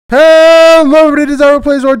Hello everybody, Desire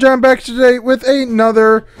Plays or John back today with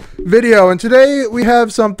another video, and today we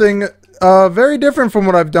have something very different from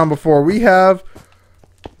what I've done before. We have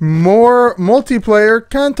more multiplayer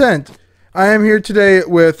content. I am here today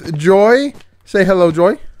with Joy. Say hello,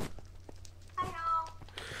 Joy. Hello.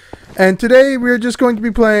 And today we're just going to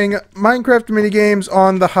be playing Minecraft minigames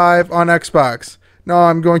on the Hive on Xbox. Now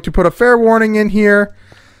I'm going to put a fair warning in here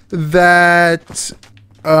that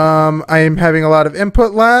I am having a lot of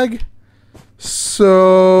input lag.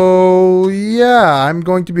 So yeah, I'm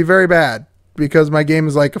going to be very bad because my game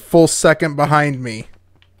is like a full second behind me.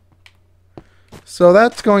 So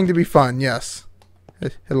that's going to be fun, yes.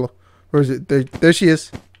 Hello. Where is it? There she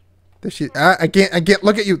is. There she is. I can't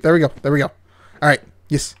look at you. There we go. There we go. Alright.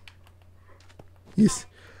 Yes. Yes.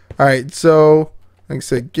 Alright, so like I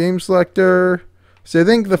said, game selector. So I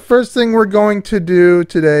think the first thing we're going to do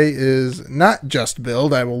today is not just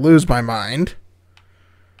build. I will lose my mind.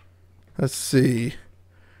 Let's see.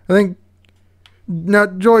 I think... Now,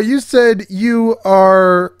 Joy, you said you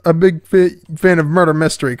are a big fan of murder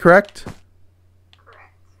mystery, correct?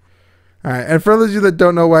 Correct. Alright, and for those of you that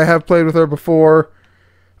don't know, I have played with her before,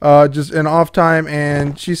 just in off time,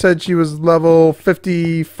 and she said she was level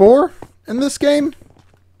 54 in this game?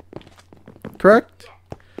 Correct?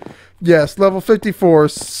 Yes, level 54.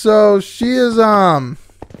 So she is yeah.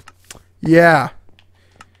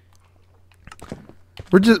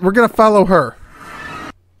 We're gonna follow her.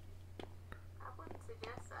 I wouldn't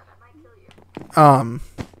suggest that. I might kill you.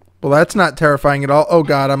 Well, that's not terrifying at all. Oh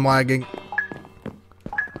god, I'm lagging.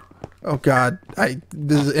 Oh god,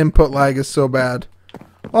 this input lag is so bad.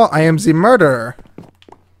 Oh, I am the murderer. Oh,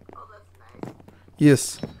 that's nice.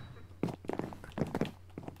 Yes.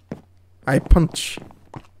 I punch.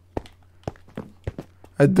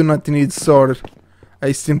 I do not need sword.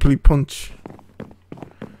 I simply punch.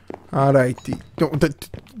 Alrighty.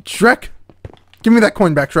 Shrek! Give me that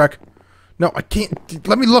coin back, Shrek. No, I can't.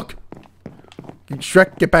 Let me look.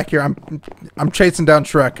 Shrek, get back here. I'm chasing down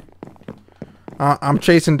Shrek. I'm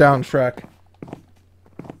chasing down Shrek.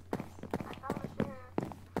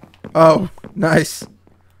 Oh, nice.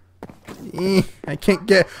 I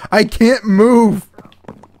can't move.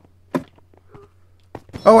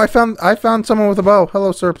 Oh, I found someone with a bow.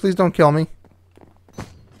 Hello, sir. Please don't kill me.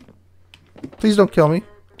 Please don't kill me.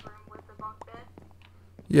 The room with the bunk bed?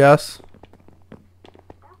 Yes. That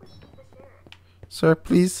was the sheriff. Sir,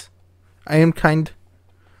 please. I am kind.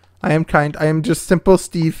 I am kind. I am just simple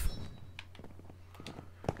Steve.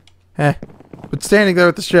 Eh. But standing there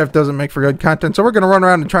with the sheriff doesn't make for good content, so we're gonna run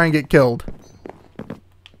around and try and get killed.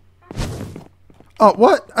 Oh,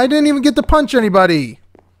 what? I didn't even get to punch anybody.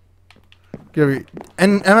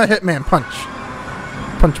 And I'm a hitman. Punch.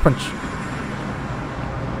 Punch, punch.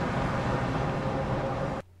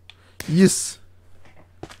 Yes.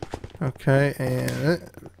 Okay, and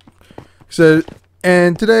so,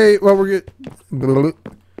 and today, what we're gonna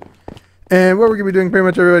be doing, pretty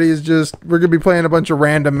much everybody, is just we're gonna be playing a bunch of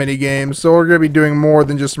random mini games. So we're gonna be doing more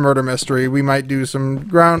than just murder mystery. We might do some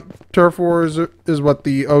ground turf wars, is what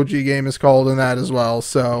the OG game is called, in that as well.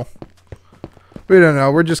 So we don't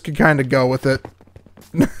know. We're just gonna kind of go with it.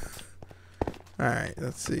 All right,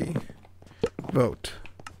 let's see. Vote.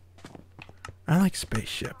 I like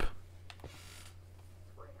spaceship.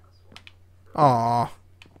 Aw.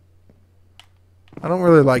 I don't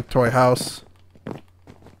really like Toy House.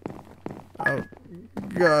 Oh,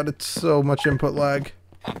 God, it's so much input lag.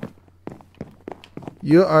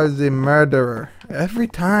 You are the murderer. Every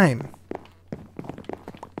time.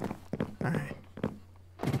 Alright.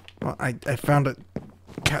 Well, I found a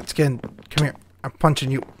cat skin. Come here. I'm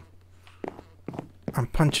punching you. I'm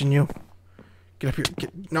punching you. Get up here.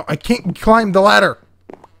 No, I can't climb the ladder.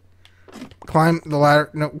 Climb the ladder.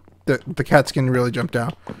 No. The cat skin really jumped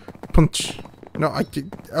down. Punch. No, I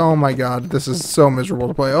can't. Oh my god, this is so miserable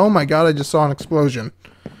to play. Oh my god, I just saw an explosion.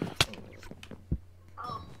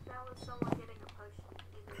 Oh, that was someone getting a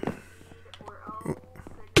potion. Either speed or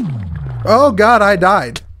Oh god, I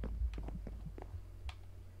died.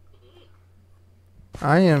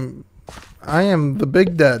 I am the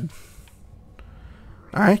big dead.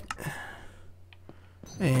 Alright.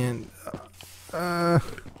 And, hold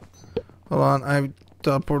on, I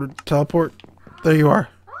teleport. There you are.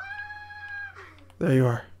 There you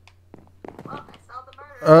are. Well, I saw the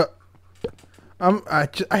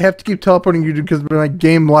murder. I have to keep teleporting you because my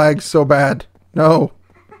game lags so bad. No.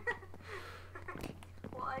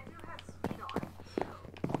 Well, I do have speed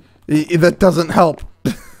on, so. That doesn't help.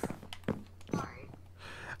 Sorry.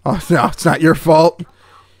 Oh no, it's not your fault.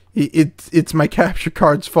 It's my capture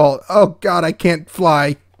card's fault. Oh god, I can't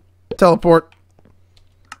fly. Teleport.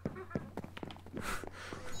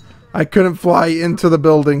 I couldn't fly into the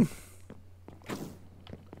building.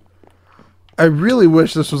 I really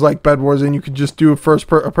wish this was like Bed Wars and you could just do a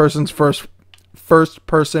person's first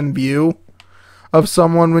person view of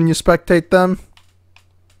someone when you spectate them.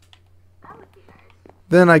 That would be nice.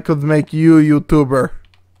 Then I could make you a YouTuber.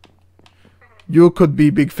 You could be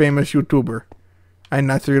big famous YouTuber. I'm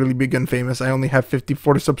not really big and famous. I only have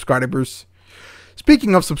 40 subscribers.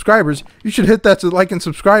 Speaking of subscribers, you should hit that like and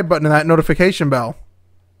subscribe button and that notification bell.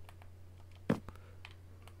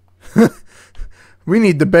 We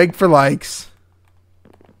need to beg for likes.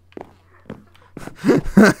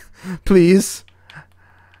 Please.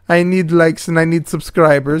 I need likes and I need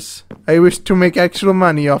subscribers. I wish to make actual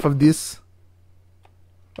money off of this.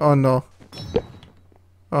 Oh no.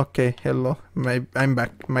 Okay, hello. I'm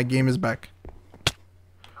back. My game is back.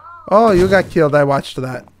 Oh, you got killed. I watched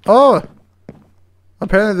that. Oh!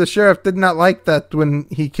 Apparently the sheriff did not like that when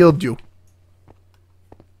he killed you.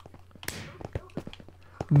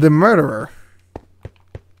 The murderer.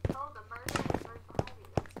 Oh, the murder is right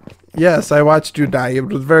behind you. Yes, I watched you die. It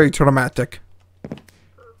was very traumatic.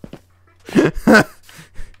 I didn't even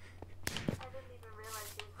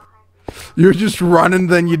realize he was behind me. You're just running,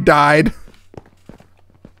 then you died.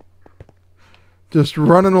 Just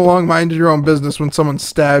running along, minding your own business when someone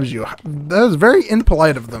stabs you. That is very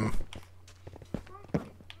impolite of them. Exactly.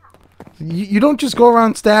 Yeah. You don't just go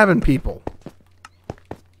around stabbing people.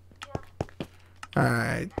 Yeah.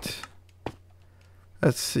 Alright.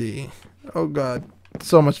 Let's see. Oh god.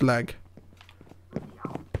 So much lag.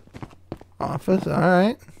 Office,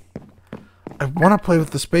 alright. I want to play with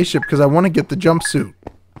the spaceship because I want to get the jumpsuit.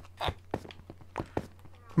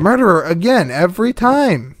 Murderer again, every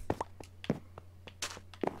time.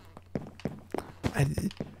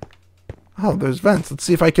 Oh, there's vents. Let's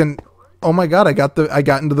see if I can. Oh my god, I got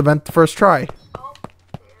into the vent the first try. Oh,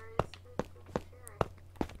 there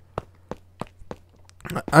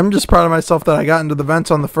is. I'm just proud of myself that I got into the vents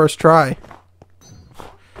on the first try.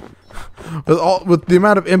 With the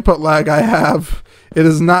amount of input lag I have, it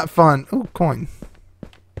is not fun. Ooh, coin.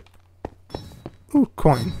 Ooh,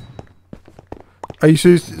 coin. Are you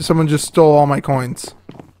serious? Someone just stole all my coins.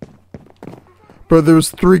 But there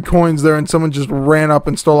was 3 coins there and someone just ran up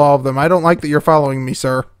and stole all of them. I don't like that you're following me,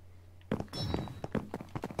 sir.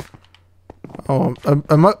 Oh,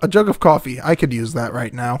 a jug of coffee. I could use that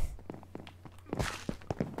right now.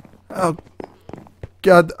 Oh,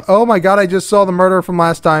 God. Oh, my God. I just saw the murderer from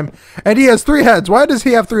last time. And he has 3 heads. Why does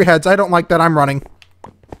he have 3 heads? I don't like that. I'm running.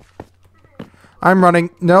 I'm running.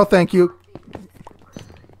 No, thank you.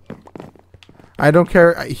 I don't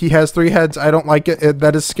care. He has 3 heads. I don't like it.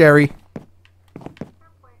 That is scary.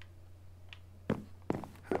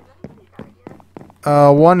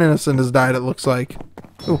 One innocent has died, it looks like.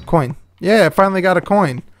 Ooh, coin. Yeah, I finally got a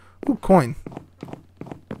coin. Ooh, coin.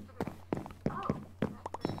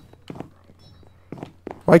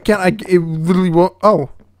 Why can't I? It literally won't.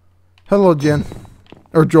 Oh. Hello, Jen.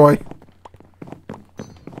 Or Joy.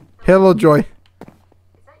 Hello, Joy. Is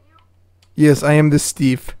that you? Yes, I am this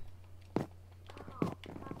Steve.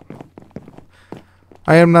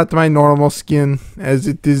 I am not my normal skin, as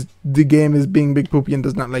it is. The game is being big poopy and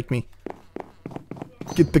does not like me.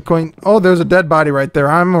 Get the coin. Oh, there's a dead body right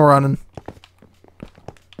there. I'm running.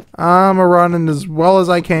 I'm running as well as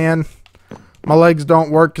I can. My legs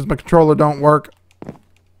don't work because my controller don't work.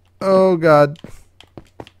 Oh, God.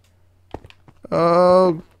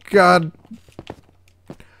 Oh, God.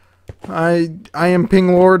 I am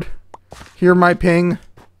Ping Lord. Hear my ping.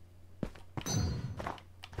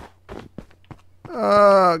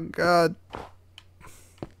 Oh, God.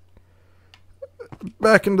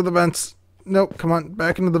 Back into the vents. Nope, come on.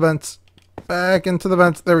 Back into the vents. Back into the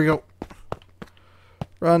vents. There we go.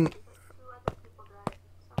 Run. 2 other people died.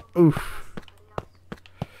 Some Oof.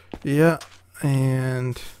 somebody else. Yeah.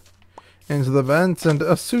 And into the vents and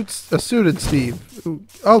a suited Steve. Ooh.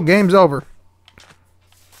 Oh, game's over.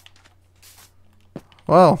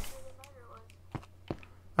 Well, Who the murder was.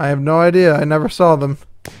 I have no idea. I never saw them.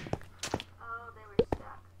 Oh, they were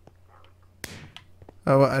stuck.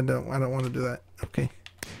 That was. Oh, I don't want to do that. Okay.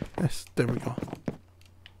 Yes, there we go.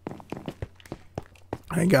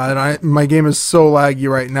 I got it. My game is so laggy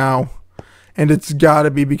right now. And it's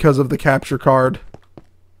gotta be because of the capture card.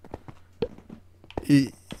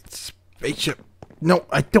 Spaceship. No,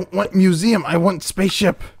 I don't want museum. I want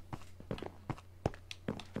spaceship.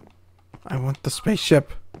 I want the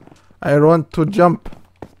spaceship. I want to jump.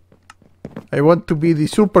 I want to be the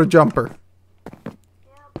super jumper. Yeah,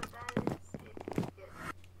 but that is if you get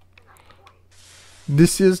enough coins.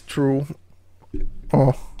 This is true.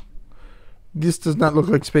 Oh. This does not look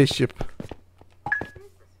like spaceship. Here's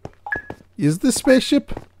the space. Is this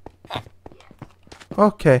spaceship?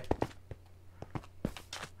 Okay.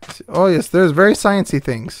 Oh yes, there's very sciencey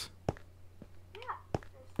things. Yeah,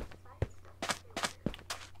 there's some science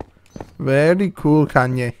stuff everywhere. Very cool,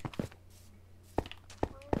 Kanye.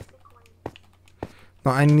 Where's the coin?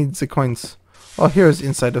 No, I need the coins. Oh, here's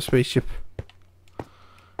inside a spaceship.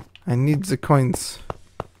 I need the coins.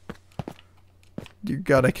 Dear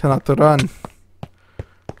God, I cannot run.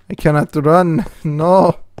 I cannot run.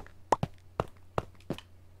 No.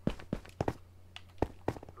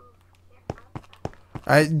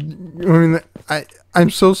 I mean, I'm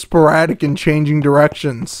so sporadic in changing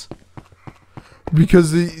directions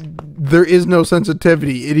because there is no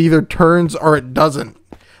sensitivity. It either turns or it doesn't.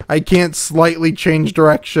 I can't slightly change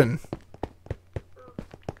direction.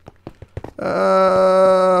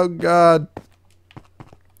 Oh God!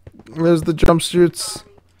 There's the jumpsuits,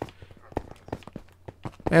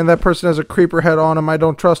 and that person has a creeper head on him. I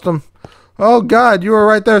don't trust him. Oh God! You were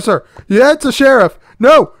right there, sir. Yeah, it's a sheriff.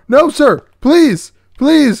 No, no, sir. Please.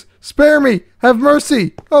 Please, spare me. Have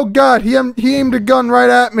mercy. Oh, God, he aimed a gun right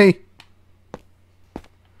at me.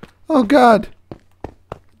 Oh, God.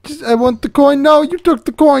 I want the coin. No, you took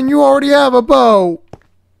the coin. You already have a bow.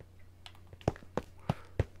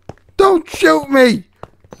 Don't shoot me.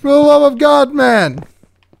 For the love of God, man.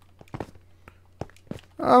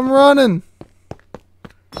 I'm running.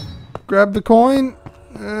 Grab the coin.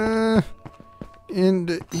 And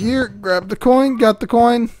here, grab the coin. Got the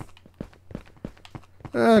coin.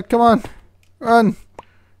 Come on. Run.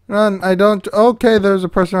 Run. I don't... Okay, there's a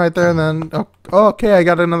person right there, and then... Oh, okay, I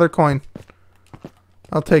got another coin.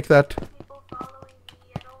 I'll take that. People following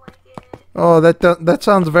me. I don't like it. Oh, that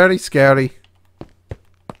sounds very scary.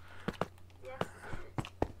 Yes, it is.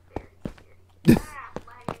 Very scary.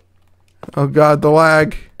 Lagging. Oh, God, the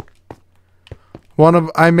lag.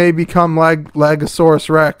 I may become Lagosaurus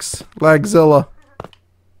Rex. Lagzilla.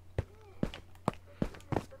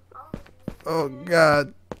 Oh,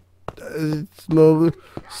 God.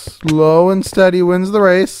 Slow and steady wins the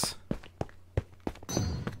race.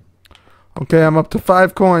 Okay, I'm up to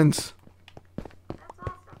 5 coins. That's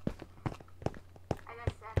awesome. I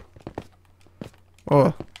got 7.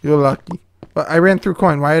 Oh, you're lucky. But I ran through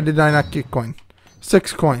coin. Why did I not get coin?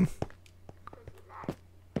 6 coin.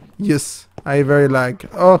 Yes, I very lag.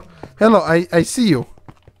 Oh, hello, I see you.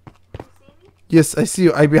 You see me? Yes, I see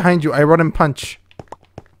you. I behind you. I run and punch.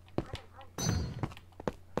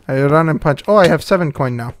 I run and punch. Oh, I have 7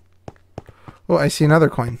 coin now. Oh, I see another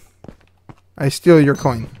coin. I steal your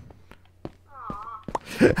coin.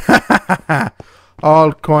 Aww.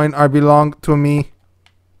 All coin are belong to me.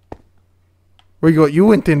 Where you go? You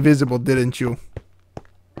went invisible, didn't you?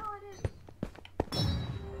 No, it isn't.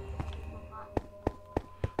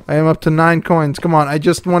 I am up to 9 coins. Come on, I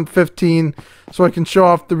just want 15 so I can show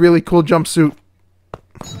off the really cool jumpsuit.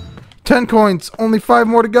 10 coins. Only 5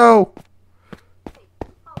 more to go.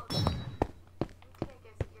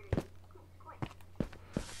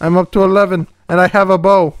 I'm up to 11, and I have a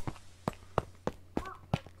bow.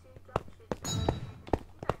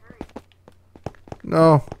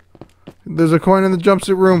 No. There's a coin in the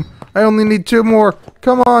jumpsuit room. I only need 2 more.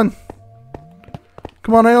 Come on.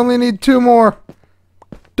 Come on, I only need 2 more.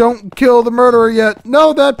 Don't kill the murderer yet.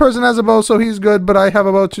 No, that person has a bow, so he's good, but I have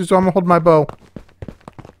a bow too, so I'm gonna hold my bow.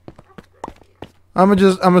 I'm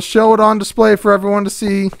gonna show it on display for everyone to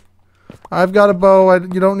see. I've got a bow.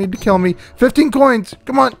 You don't need to kill me. 15 coins.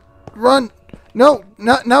 Come on. Run. No.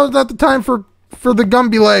 Now is not the time for the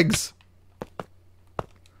Gumby legs.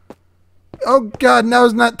 Oh, God. Now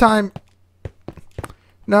is not time.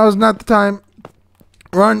 Now is not the time.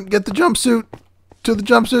 Run. Get the jumpsuit. To the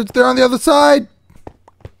jumpsuits. They're on the other side.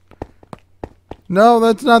 No,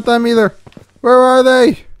 that's not them either. Where are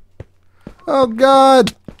they? Oh,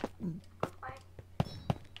 God.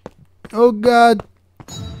 Oh, God.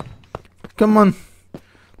 Come on.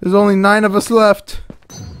 There's only 9 of us left.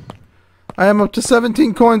 I am up to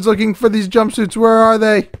 17 coins looking for these jumpsuits. Where are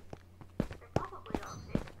they?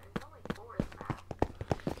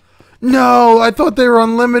 No, I thought they were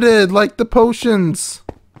unlimited, like the potions.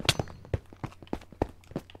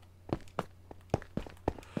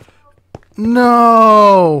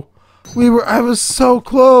 No. I was so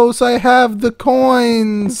close. I have the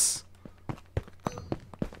coins.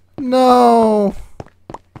 No.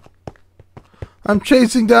 I'm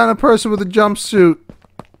chasing down a person with a jumpsuit.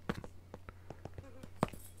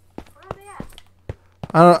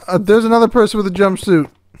 There's another person with a jumpsuit.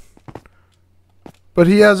 But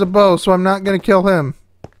he has a bow, so I'm not going to kill him.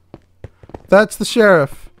 That's the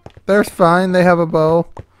sheriff. They're fine. They have a bow.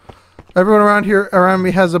 Everyone around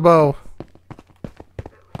me has a bow.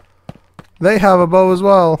 They have a bow as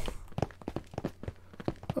well.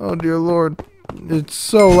 Oh, dear Lord. It's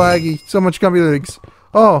so laggy. So much computer leaks.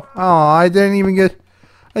 Oh, I didn't even get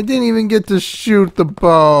to shoot the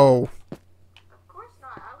bow. Of course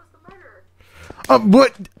not. I was the murderer.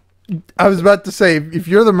 What? I was about to say, if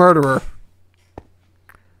you're the murderer.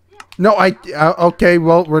 Yeah. No, okay,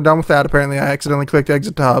 well, we're done with that. Apparently, I accidentally clicked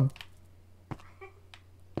exit to hub.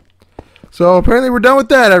 So, apparently, we're done with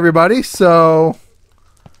that, everybody. So,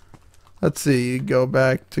 let's see. Go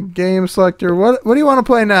back to game selector. What do you want to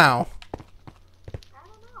play now? I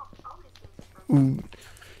don't know. All these games are fun. Ooh.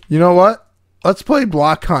 You know what? Let's play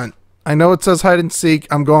Block Hunt. I know it says hide and seek.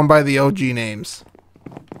 I'm going by the OG names.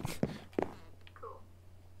 Cool.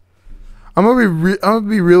 I'm gonna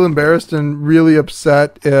be real embarrassed and really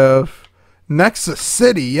upset if Nexus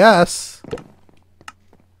City, yes.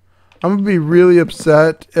 I'm gonna be really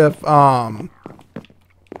upset if Wait.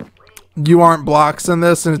 you aren't blocks in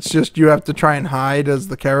this and it's just you have to try and hide as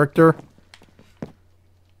the character.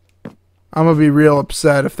 I'm gonna be real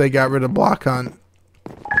upset if they got rid of Block Hunt.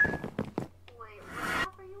 Wait, what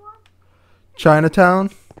map are you on? Chinatown?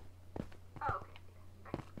 Oh, okay.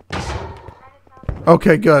 Chinatown.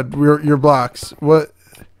 Okay, good. You're blocks. What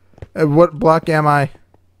block am I?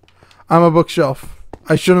 I'm a bookshelf.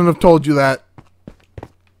 I shouldn't have told you that.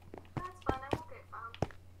 That's fine. I won't get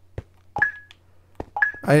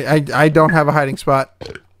found. I don't have a hiding spot.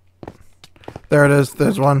 There it is.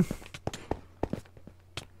 There's one.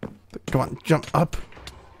 Come on, jump up.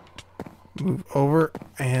 Move over.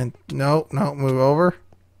 And no, move over.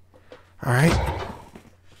 Alright.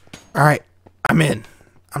 Alright. I'm in.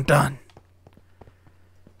 I'm done.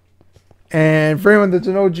 And for anyone that's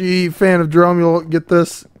an OG fan of Jerome, you'll get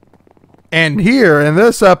this. And here in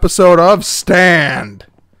this episode of Stand,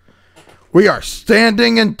 we are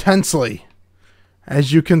standing intensely.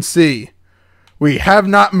 As you can see, we have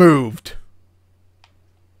not moved.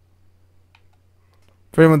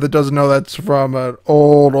 For anyone that doesn't know, that's from an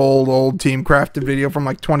old Team Crafted video from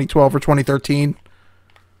like 2012 or 2013.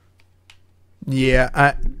 Yeah,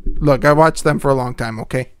 I watched them for a long time,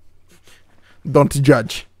 okay? Don't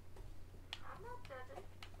judge. I'm not judging.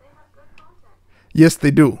 They have good content. Yes,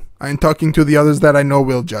 they do. I'm talking to the others that I know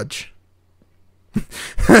will judge.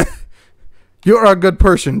 You're a good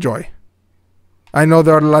person, Joy. I know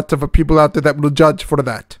there are lots of people out there that will judge for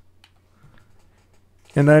that.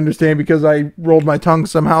 And I understand because I rolled my tongue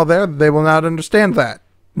somehow there, they will not understand that.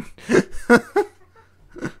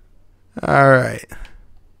 Alright.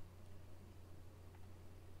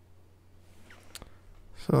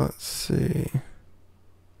 So let's see.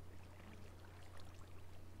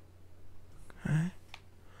 Okay.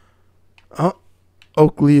 Oh,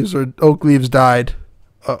 oak leaves died.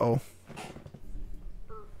 Uh-oh.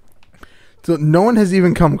 So no one has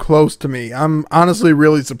even come close to me. I'm honestly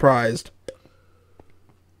really surprised.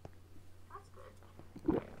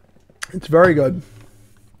 It's very good.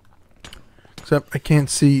 Except I can't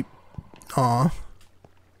see. Aw.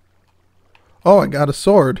 Oh, I got a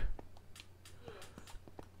sword.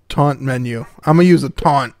 Taunt menu. I'm gonna use a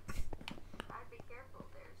taunt. I'd be careful.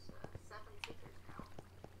 There's 7 seekers now.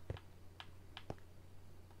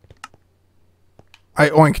 I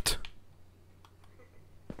oinked.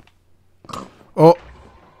 Oh.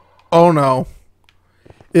 Oh no.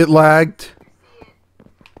 It lagged.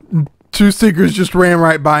 See it. 2 seekers just ran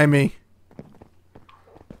right by me.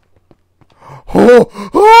 Oh!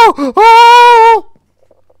 Oh! Oh!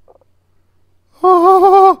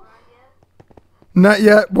 Oh! Not yet. Not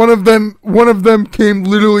yet. One of them came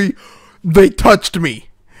literally. They touched me.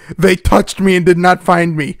 They touched me and did not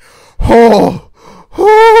find me. Oh!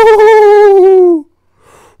 Oh!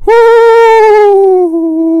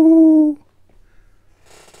 Oh!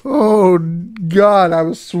 Oh God! I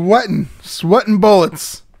was sweating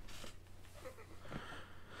bullets.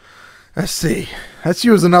 Let's see. Let's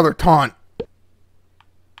use another taunt.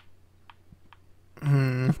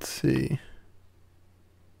 Let's see.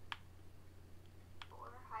 4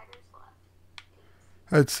 hiders left.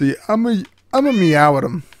 Let's see. I'm a meow at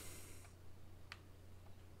him.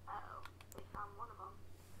 Uh-oh. They found one of them.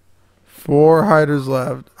 4 hiders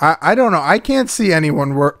left. I don't know. I can't see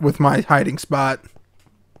anyone with my hiding spot. I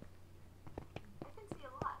can see a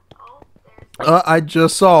lot. Oh, there's I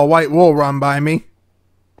just saw a white wool run by me.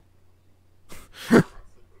 that seeker's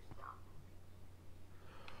dumb.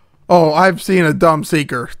 Oh, I've seen a dumb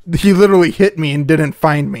seeker. He literally hit me and didn't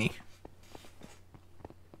find me.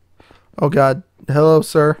 Oh God. Hello,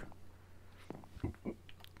 sir.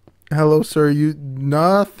 Hello, sir. You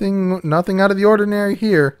nothing out of the ordinary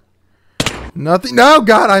here. Nothing. No,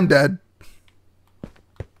 God, I'm dead.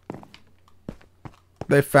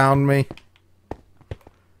 They found me.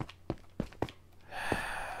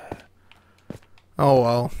 Oh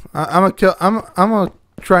well. I'm gonna kill. I'm gonna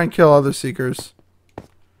try and kill other seekers.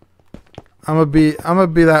 I'm gonna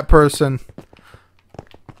be that person.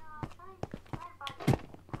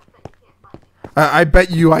 I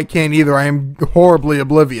bet you I can't either. I am horribly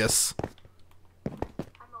oblivious. I'm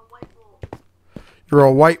a white wolf. You're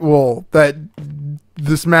a white wool.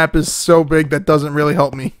 This map is so big that doesn't really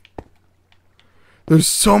help me. There's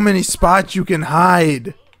so many spots you can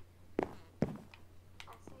hide.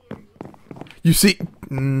 You see?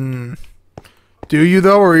 Do you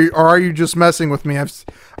though, or are you just messing with me?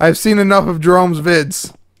 I've seen enough of Jerome's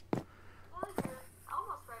vids.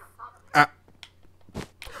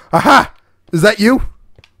 Aha! Is that you?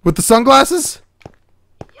 With the sunglasses?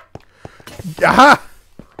 Yep. Aha!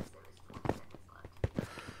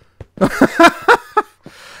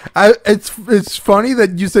 It's funny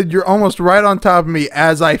that you said you're almost right on top of me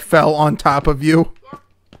as I fell on top of you. Yep.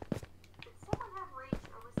 Did someone have reach,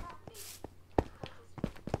 or was that me?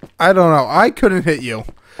 I don't know. I couldn't hit you.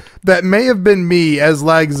 That may have been me as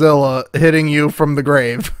Lagzilla hitting you from the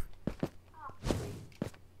grave.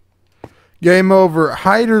 Game over.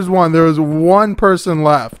 Hiders won. There was one person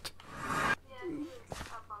left. Yeah, he was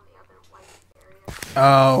up on the other white area. Oh.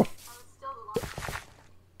 I was still the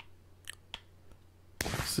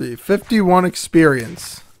last. Let's see. 51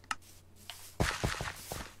 experience.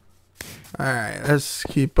 Alright, let's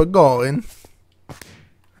keep it going.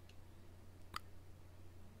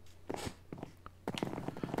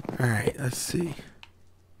 Alright, let's see.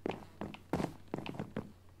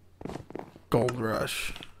 Gold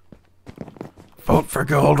Rush. Vote for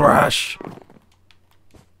Gold Rush.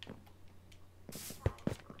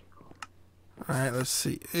 Alright, let's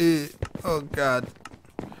see. Oh, God.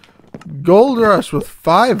 Gold Rush with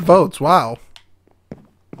 5 votes. Wow.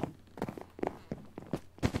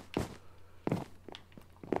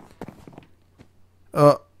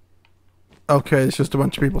 Okay, it's just a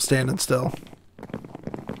bunch of people standing still.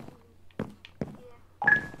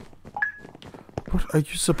 What are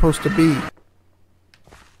you supposed to be?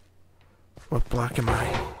 What block am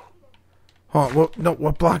I? Oh, what? No,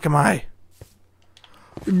 what block am I?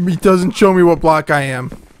 It doesn't show me what block I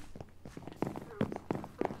am.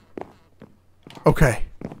 Okay,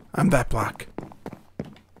 I'm that block.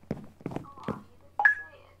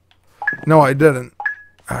 No, I didn't.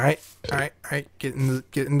 All right. Get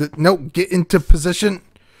into position.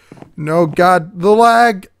 No, God, the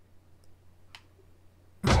lag.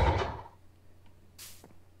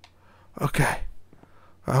 Okay.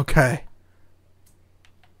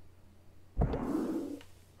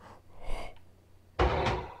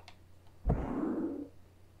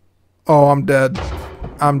 Oh, I'm dead.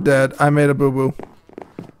 I made a boo-boo.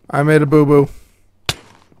 I'm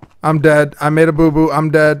dead. I made a boo-boo. I'm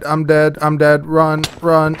dead.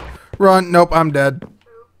 Run. Nope, I'm dead.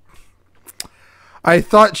 I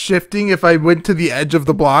thought shifting, if I went to the edge of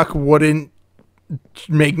the block, wouldn't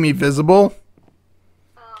make me visible.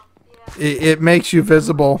 Oh, yeah. It makes you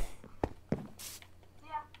visible.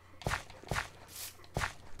 Yeah.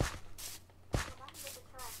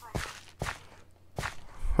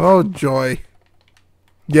 Oh, joy.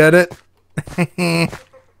 Get it?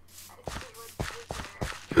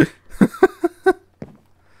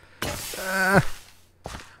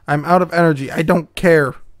 I'm out of energy. I don't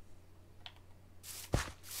care.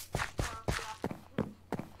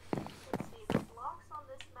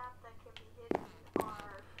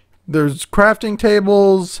 There's crafting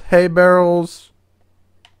tables, hay barrels.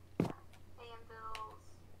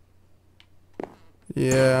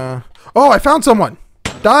 Yeah. Oh, I found someone.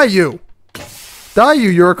 Die you.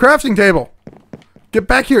 You're a crafting table. Get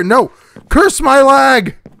back here. No. Curse my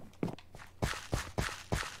lag.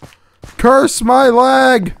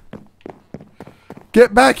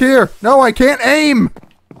 Get back here. No, I can't aim.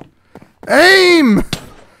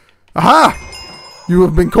 Aha. You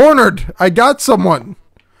have been cornered. I got someone.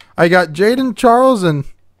 I got Jaden, Charles, and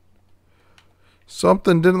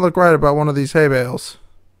something didn't look right about one of these hay bales.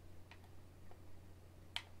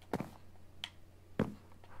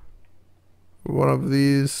 One of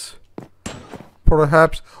these,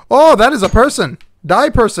 perhaps. Oh, that is a person. Die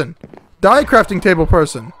person. Die crafting table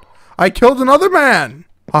person. I killed another man.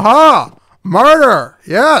 Haha. Murder.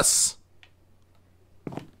 Yes.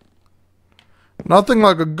 Nothing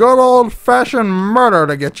like a good old-fashioned murder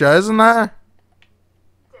to get you, isn't there?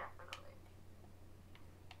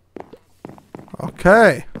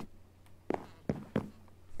 Okay.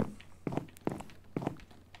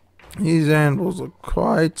 These animals look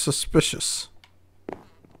quite suspicious.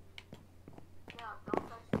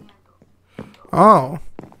 Oh.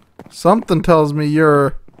 Something tells me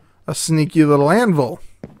you're a sneaky little anvil.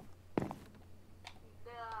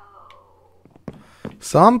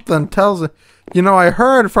 Something tells it. You know, I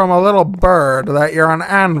heard from a little bird that you're an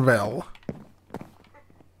anvil. I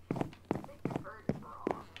think your bird is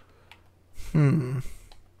wrong. Hmm.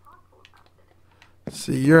 Thoughtful about it.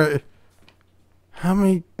 See, you're. How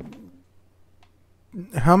many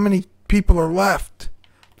people are left?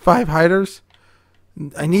 5 hiders?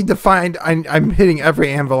 I need to find. I'm hitting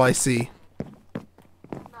every anvil I see.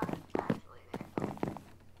 Not actually an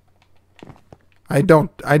anvil.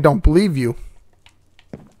 I don't believe you.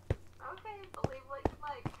 Okay, believe what you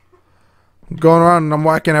like. I'm going around and I'm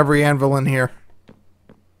whacking every anvil in here.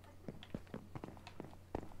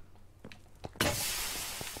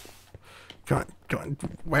 Go on,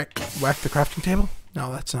 whack the crafting table?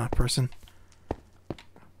 No, that's not a person.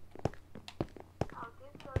 I'll give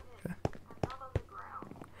you a hint. I'm not on the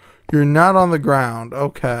ground. You're not on the ground.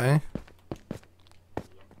 Okay.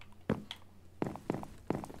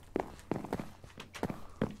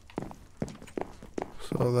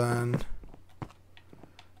 So then,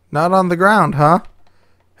 not on the ground, huh?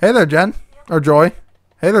 Hey there, Jen. Or Joy.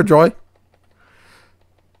 Hey there, Joy.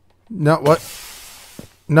 No, what?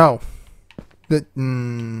 No.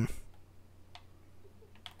 No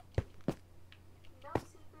seekers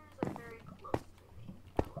are very close to me.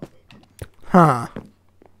 I will say that. Huh. So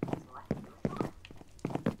I can do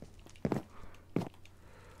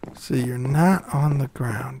it. So you're not on the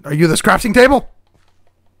ground. Are you this crafting table?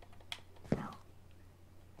 No.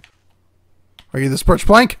 Are you this birch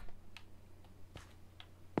plank?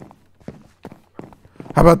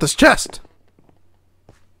 How about this chest?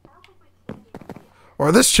 I don't think we can even be.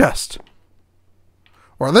 Or this chest?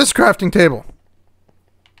 Or this crafting table?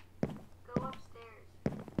 Go upstairs.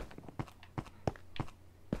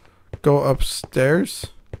 Go upstairs?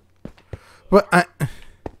 But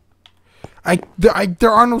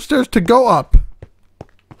there are no stairs to go up. Yeah,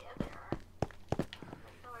 there are. That's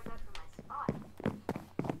how I got to my spot.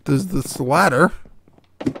 There's this ladder.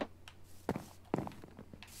 The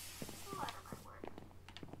ladder might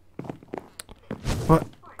work. What?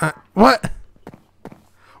 What?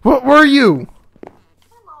 What were you? Hello,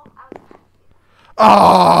 I was back here.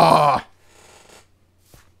 Ah!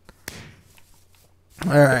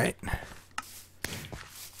 Alright.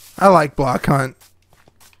 I like block hunt.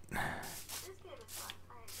 This game is fun.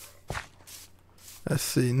 I enjoy it. Let's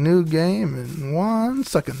see. New game in 1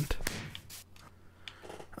 second.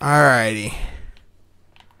 Alrighty.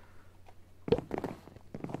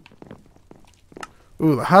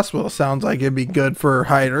 Ooh, the hospital sounds like it'd be good for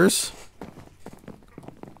hiders.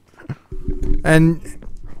 And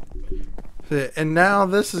now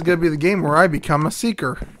this is gonna be the game where I become a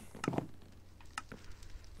seeker.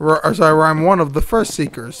 Or sorry, where I'm one of the first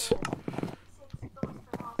seekers. 6 votes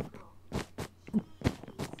for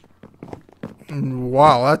hospital.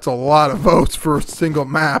 Wow, that's a lot of votes for a single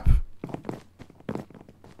map.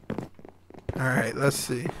 Alright, let's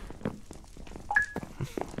see.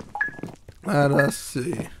 Let us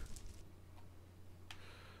see.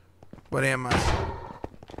 What am I?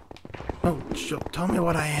 Oh, tell me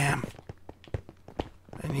what I am.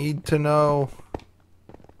 I need to know.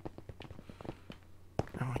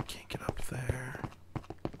 No, I can't get up there.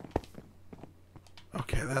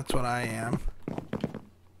 Okay, that's what I am.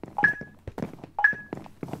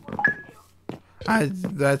 What are you?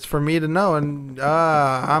 That's for me to know, and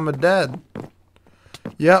I'm a dead.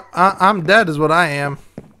 Yep, I'm dead is what I am.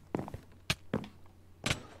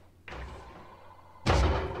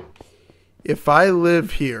 If I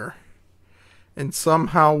live here and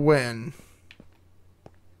somehow win,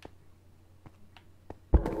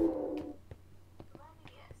 Let me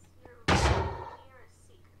guess. You're a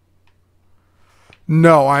seeker.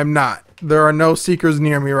 no, I'm not. There are no seekers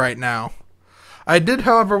near me right now. I did,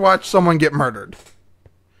 however, watch someone get murdered.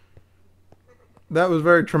 That was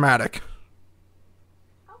very traumatic.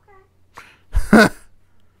 Okay.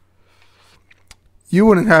 You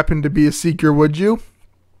wouldn't happen to be a seeker, would you?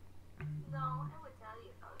 No, I would tell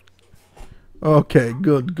you if I was a seeker. Okay,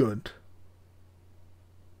 good.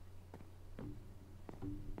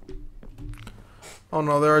 Oh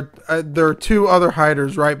no, there are 2 other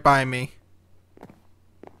hiders right by me.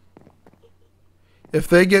 If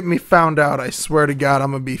they get me found out, I swear to God,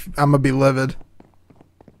 I'm gonna be livid.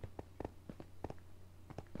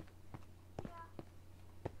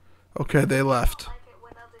 Okay, they left. I like it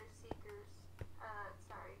when other seekers,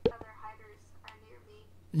 other hiders are near me.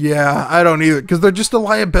 Yeah, I don't either, because they're just a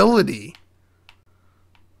liability.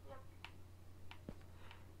 Yep.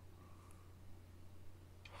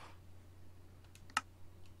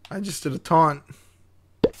 I just did a taunt.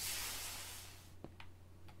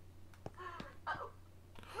 Uh-oh.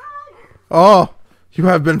 Run! Oh, you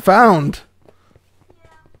have been found. Yeah.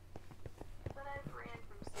 But I've ran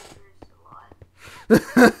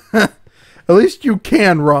At least you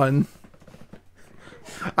can run.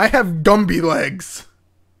 I have Gumby legs.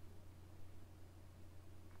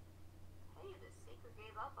 Hey, the seeker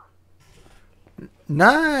gave up on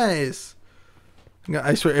Nice.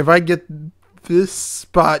 I swear, if I get this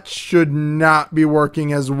spot, should not be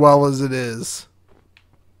working as well as it is.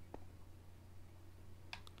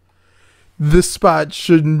 This spot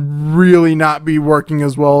should really not be working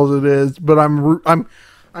as well as it is, but I'm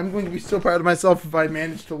going to be so proud of myself if I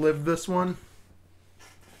manage to live this one.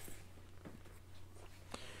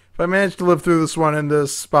 If I manage to live through this one in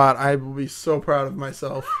this spot, I will be so proud of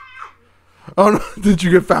myself. Oh no, did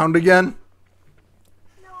you get found again?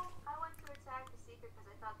 No, I went to attack the seeker because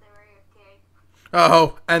I thought they were AFK.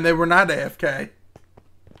 Oh, and they were not AFK. I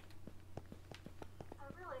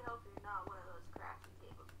really hope you're not one of those crafting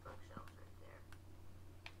tables with bookshelves right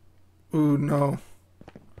there. Ooh, no.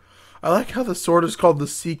 I like how the sword is called the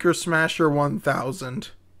Seeker Smasher 1000.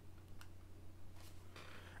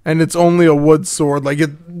 And it's only a wood sword. Like,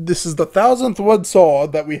 this is the 1000th wood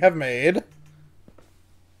sword that we have made.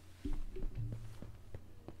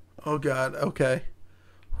 Oh, God. Okay.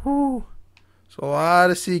 Whew. There's a lot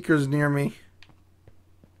of Seekers near me.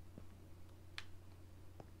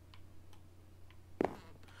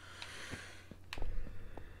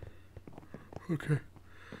 Okay.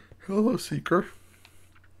 Hello, Seeker.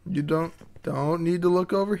 You don't need to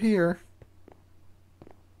look over here.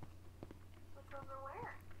 Look over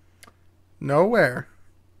where? Nowhere.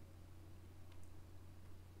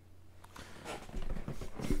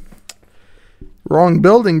 Wrong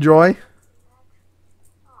building, Joy.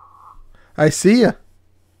 Aw, I see ya.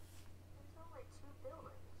 there's only 2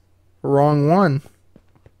 buildings. Wrong one.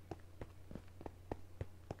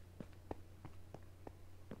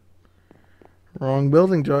 Wrong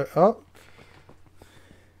building, Joy. Oh.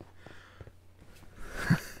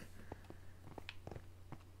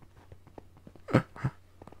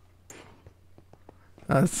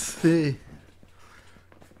 Let's see.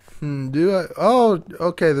 Do I? Oh,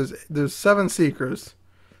 okay. There's 7 seekers.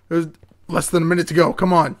 There's less than a minute to go.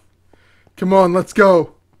 Come on. Come on. Let's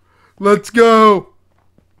go. Let's go.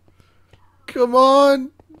 Come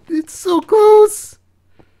on. It's so close.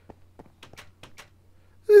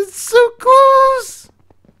 It's so close.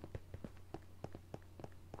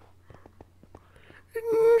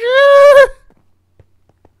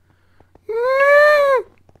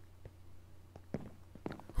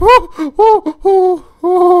 Oh, oh, oh,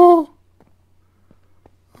 oh.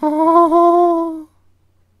 Oh.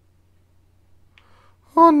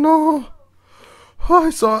 Oh no.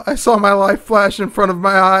 Oh, I saw my life flash in front of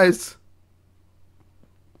my eyes.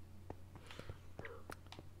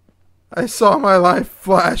 I saw my life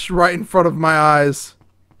flash right in front of my eyes.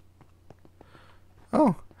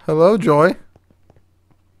 Oh, hello, Joy.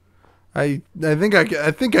 I think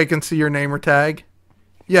I can see your name or tag.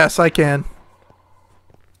 Yes, I can.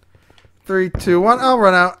 3, 2, 1. I'll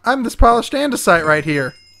run out. I'm this polished andesite right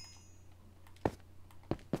here.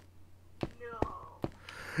 No.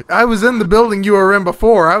 I was in the building you were in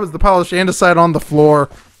before. I was the polished andesite on the floor.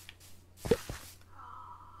 I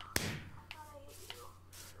hate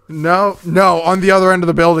you. No, on the other end of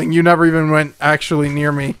the building. You never even went actually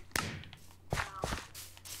near me.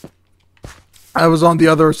 I was on the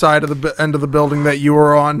other side of the end of the building that you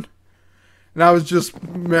were on. And I was just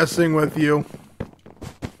messing with you.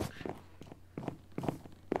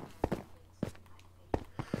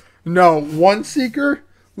 No, one seeker,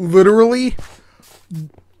 literally,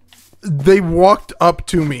 they walked up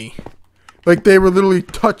to me. Like, they were literally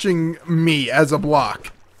touching me as a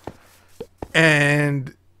block.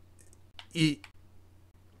 And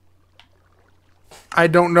I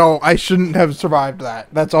don't know. I shouldn't have survived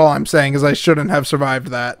that. That's all I'm saying, is I shouldn't have survived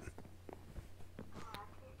that.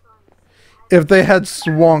 If they had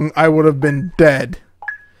swung, I would have been dead.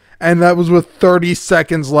 And that was with 30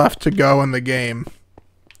 seconds left to go in the game.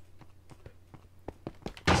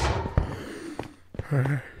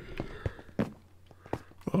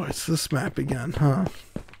 Oh, it's this map again, huh?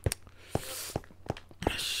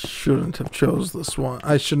 I shouldn't have chose this one.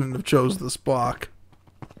 I shouldn't have chose this block.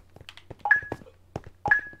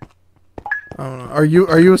 I don't know. Are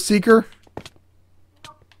you a seeker?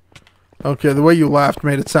 Okay, the way you laughed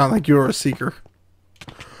made it sound like you were a seeker.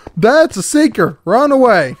 That's a seeker! Run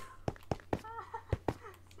away!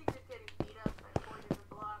 Seeker's getting beat up by 4 different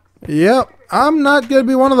blocks. Yep, I'm not gonna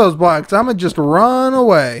be one of those blocks. I'm gonna just run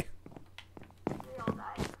away. They all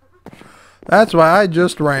died. That's why I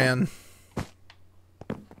just ran.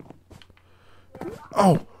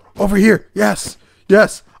 Oh, over here. Yes,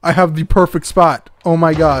 yes. I have the perfect spot. Oh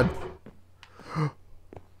my god.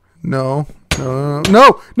 No, No,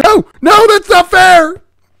 no, no, that's not fair.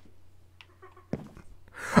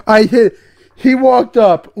 I hit. He walked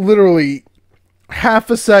up literally half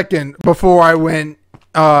a second before I went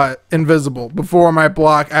invisible, before my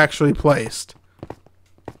block actually placed.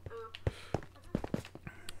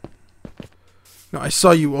 No, I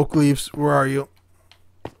saw you, oak leaves. Where are you?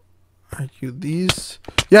 Are you these?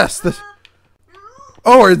 Yes. This.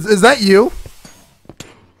 Oh, is that you?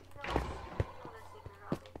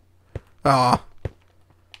 Ah.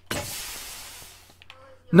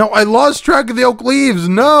 No, I lost track of the oak leaves.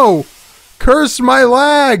 No. Curse my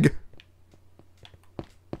lag.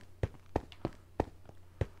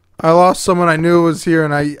 I lost someone I knew was here,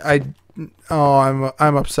 and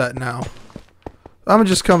I'm upset now. I'm gonna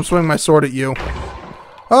just come swing my sword at you.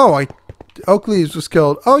 Oh, oak leaves was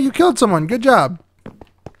killed. Oh, you killed someone. Good job.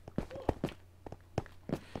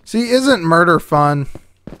 See, isn't murder fun?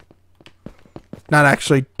 Not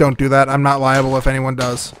actually. Don't do that. I'm not liable if anyone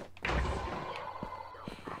does.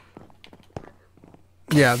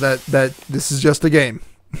 Yeah, this is just a game.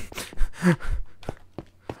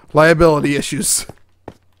 Liability issues.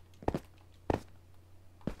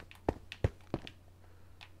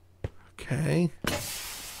 Okay.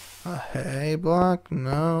 A hay block?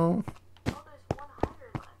 No.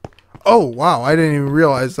 Oh, wow. I didn't even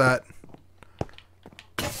realize that.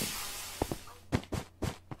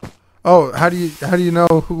 Oh, how do you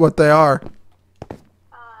know what they are? At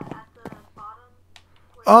the bottom.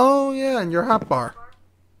 Oh, yeah, in your hotbar.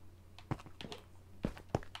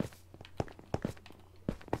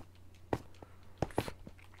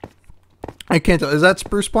 I can't tell. Is that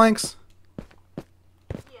spruce planks?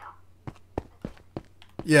 Yeah.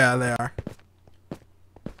 Yeah, they are.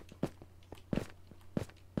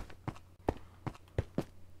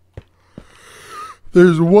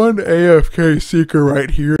 There's one AFK seeker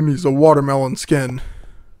right here, and he's a watermelon skin.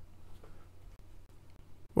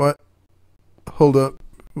 What? Hold up.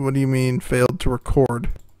 What do you mean, failed to record?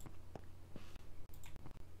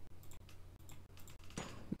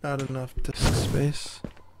 Not enough disk space.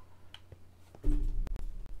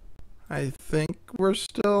 I think we're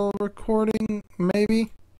still recording,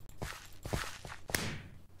 maybe?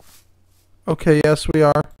 Okay, yes, we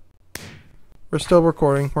are. We're still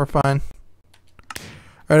recording. We're fine.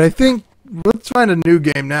 Alright, I think let's find a new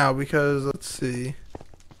game now because let's see.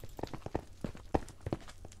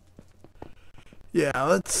 Yeah,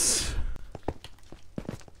 let's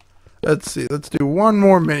see. Let's do one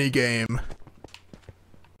more mini game.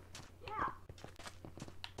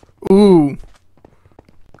 Ooh.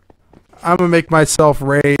 I'm gonna make myself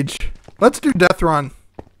rage. Let's do Death Run.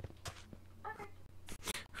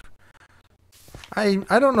 I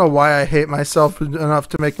don't know why I hate myself enough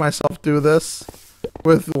to make myself do this.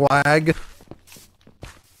 With lag.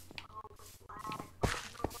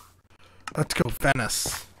 Let's go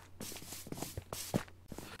Venice.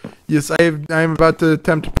 Yes, I'm about to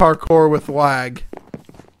attempt parkour with lag.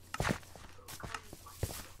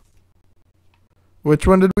 Which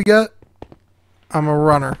one did we get? I'm a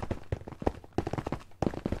runner.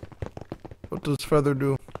 What does feather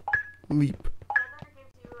do? Leap.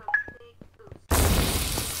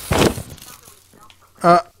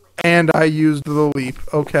 And I used the leap.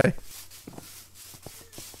 Okay.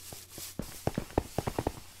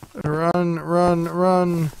 Run, run,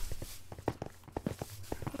 run.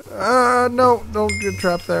 No, don't get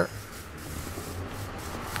trapped there.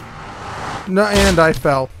 No, and I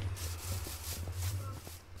fell.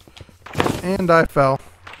 And I fell.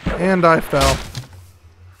 And I fell.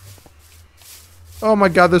 Oh my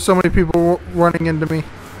god, there's so many people running into me.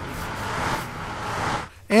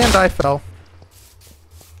 And I fell.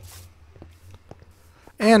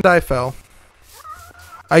 And I fell.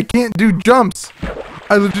 I can't do jumps.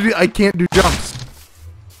 I can't do jumps.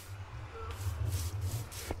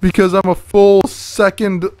 Because I'm a full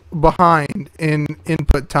second behind in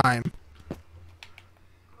input time.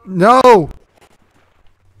 No!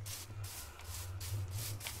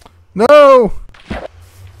 No!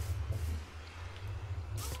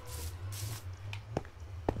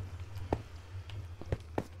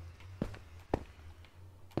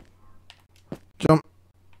 Jump.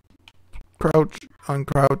 Crouch.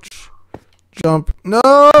 Uncrouch. Jump.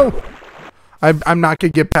 No! I'm not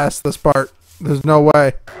gonna get past this part. There's no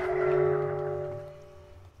way.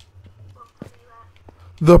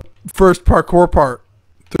 The first parkour part.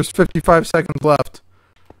 There's 55 seconds left.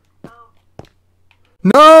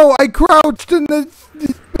 No! I crouched in the...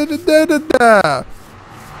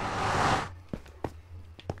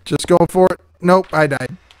 Just going for it. Nope, I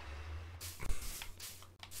died.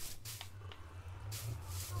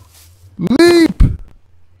 Leap!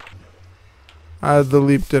 The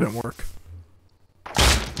leap didn't work.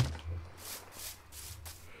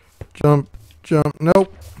 Jump, jump,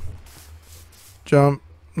 nope. Jump,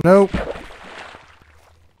 nope.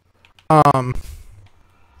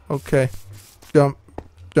 Okay. Jump,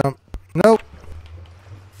 jump, nope.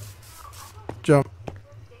 Jump.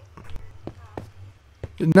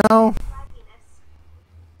 No.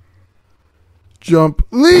 Jump,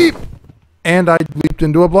 leap! And I leaped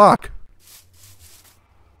into a block.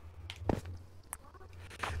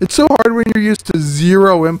 It's so hard when you're used to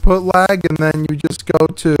 0 input lag and then you just go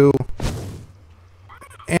to...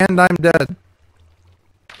 And I'm dead.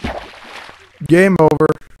 Game over.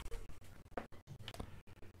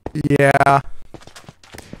 Yeah.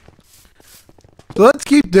 So let's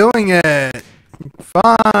keep doing it.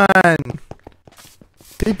 Fun.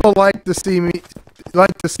 People like to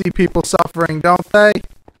see people suffering, don't they?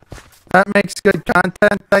 That makes good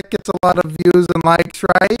content. That gets a lot of views and likes,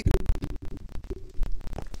 right?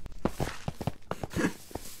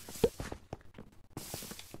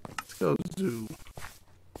 Let's go zoo.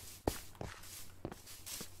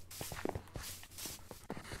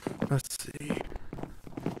 Let's see.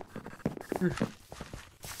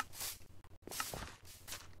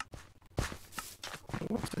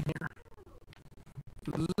 What's in here?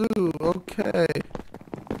 Zoo, okay.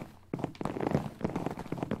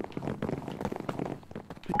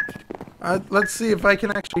 Let's see if I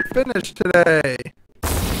can actually finish today.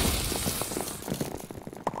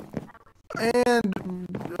 And,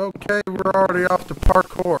 okay, we're already off to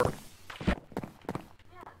parkour.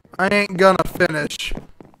 I ain't gonna finish.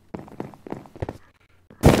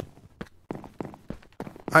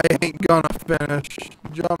 I ain't gonna finish.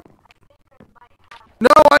 Jump. No,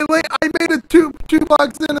 I made it two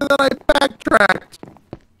blocks in and then I backtracked.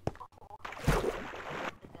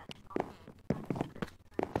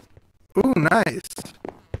 Ooh, nice.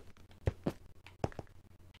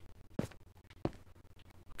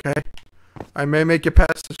 Okay. I may make it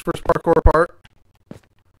past this first parkour part.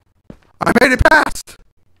 I made it past!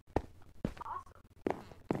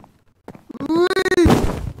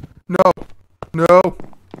 Leave! No. No.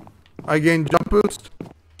 I gained jump boost.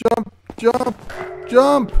 Jump, jump,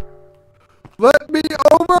 jump! Let me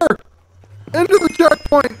over! Into the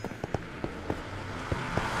checkpoint!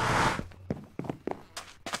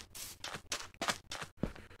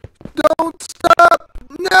 Don't stop!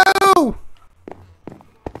 No!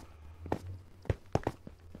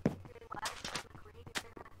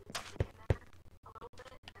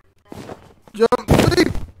 Jump,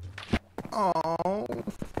 leap! Oh.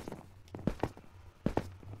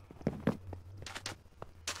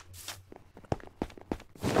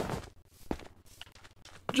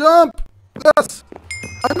 Jump! Yes!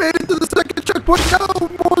 I made it to the second checkpoint! No!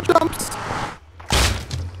 More jumps!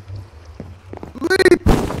 Leap!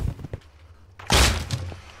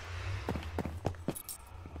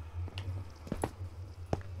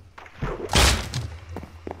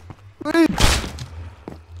 Leap!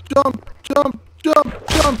 Jump! Jump! Jump!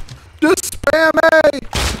 Jump! Just spam A!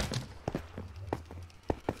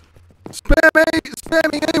 Spam A!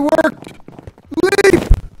 Spamming A worked! Leap!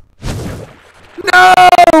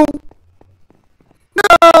 No!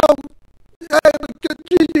 No! Hey, good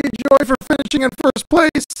GG Joy for finishing in first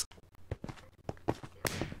place!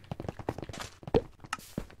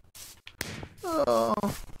 Oh.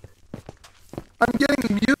 I'm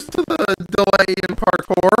getting used to the delay in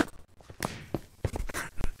parkour.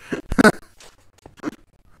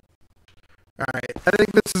 Alright, I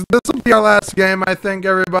think this will be our last game, I think,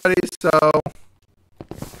 everybody, so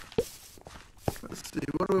let's see,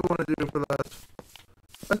 what do we want to do for that?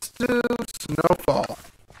 Let's do Snowfall.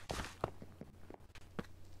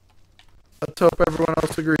 Let's hope everyone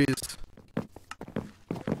else agrees.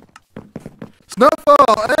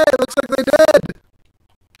 Snowfall! Hey, looks like they did!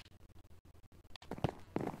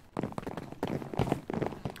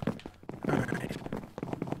 Alright.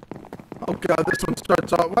 Oh god, this one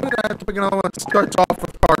starts off. Why did I have to pick another one that starts off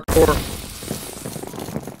with parkour?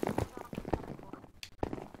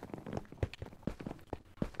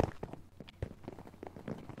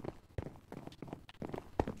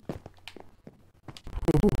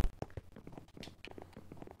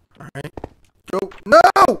 Alright. Go.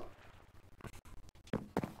 No!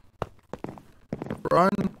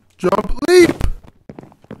 Run, jump, leap!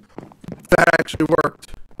 That actually worked.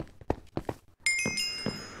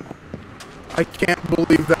 I can't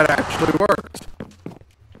believe that actually worked.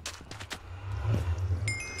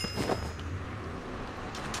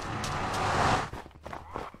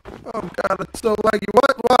 Oh god, it's so laggy.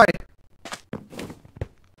 What? Why?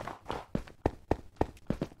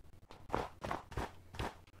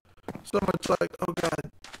 So much like, oh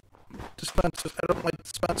god. Dispensers. I don't like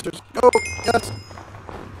dispensers. Go! Yes!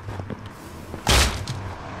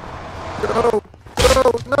 Go! Go!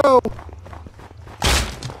 No!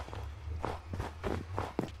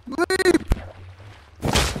 Leap!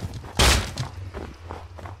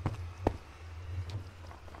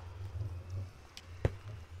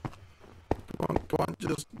 Come on,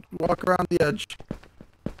 just walk around the edge.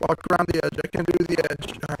 Walk around the edge. I can do the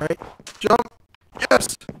edge. Alright. Jump!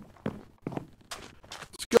 Yes!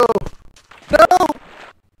 Let's go! No!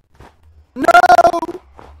 No!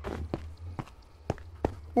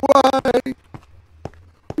 Why?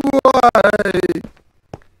 Why?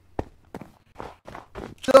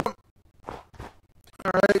 Jump!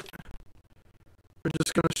 Alright. We're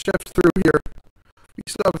just gonna shift through here. We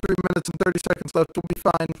still have 3 minutes and 30 seconds left. We'll be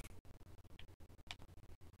fine.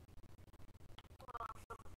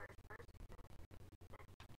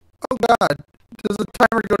 Oh god. Does the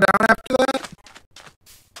timer go down after that?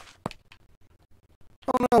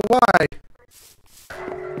 Oh no, why?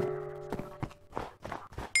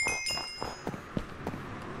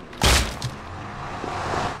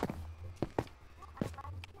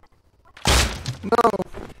 No.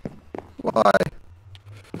 Why?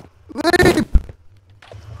 Leap!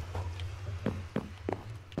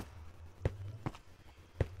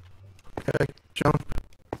 Okay, jump.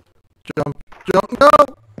 Jump. Jump. No!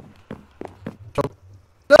 Jump.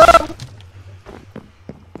 No!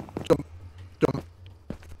 Jump. Jump.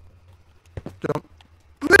 Jump.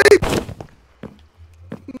 Leap!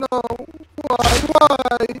 No. Why?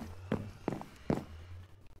 Why?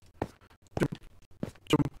 Jump.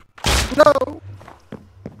 Jump. No!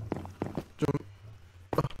 Jump.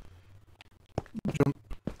 Jump.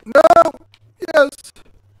 No! Yes!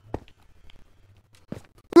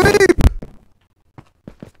 Leap!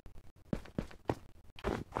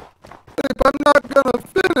 Leap, I'm not gonna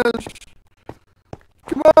finish!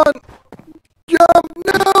 Come on! Jump!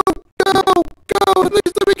 No! Go! Go! At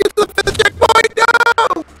least let me get to the fifth checkpoint!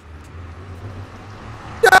 No!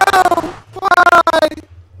 No! Why?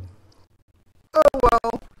 Oh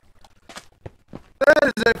well. That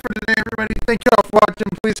is it for today, everybody. Thank you all for watching.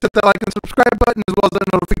 Please hit that like and subscribe button as well as that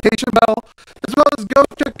notification bell. As well as go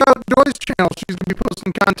check out Joy's channel. She's going to be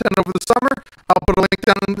posting content over the summer. I'll put a link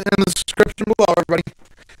down in the description below, everybody.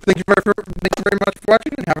 Thank you very much for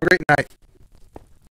watching and have a great night.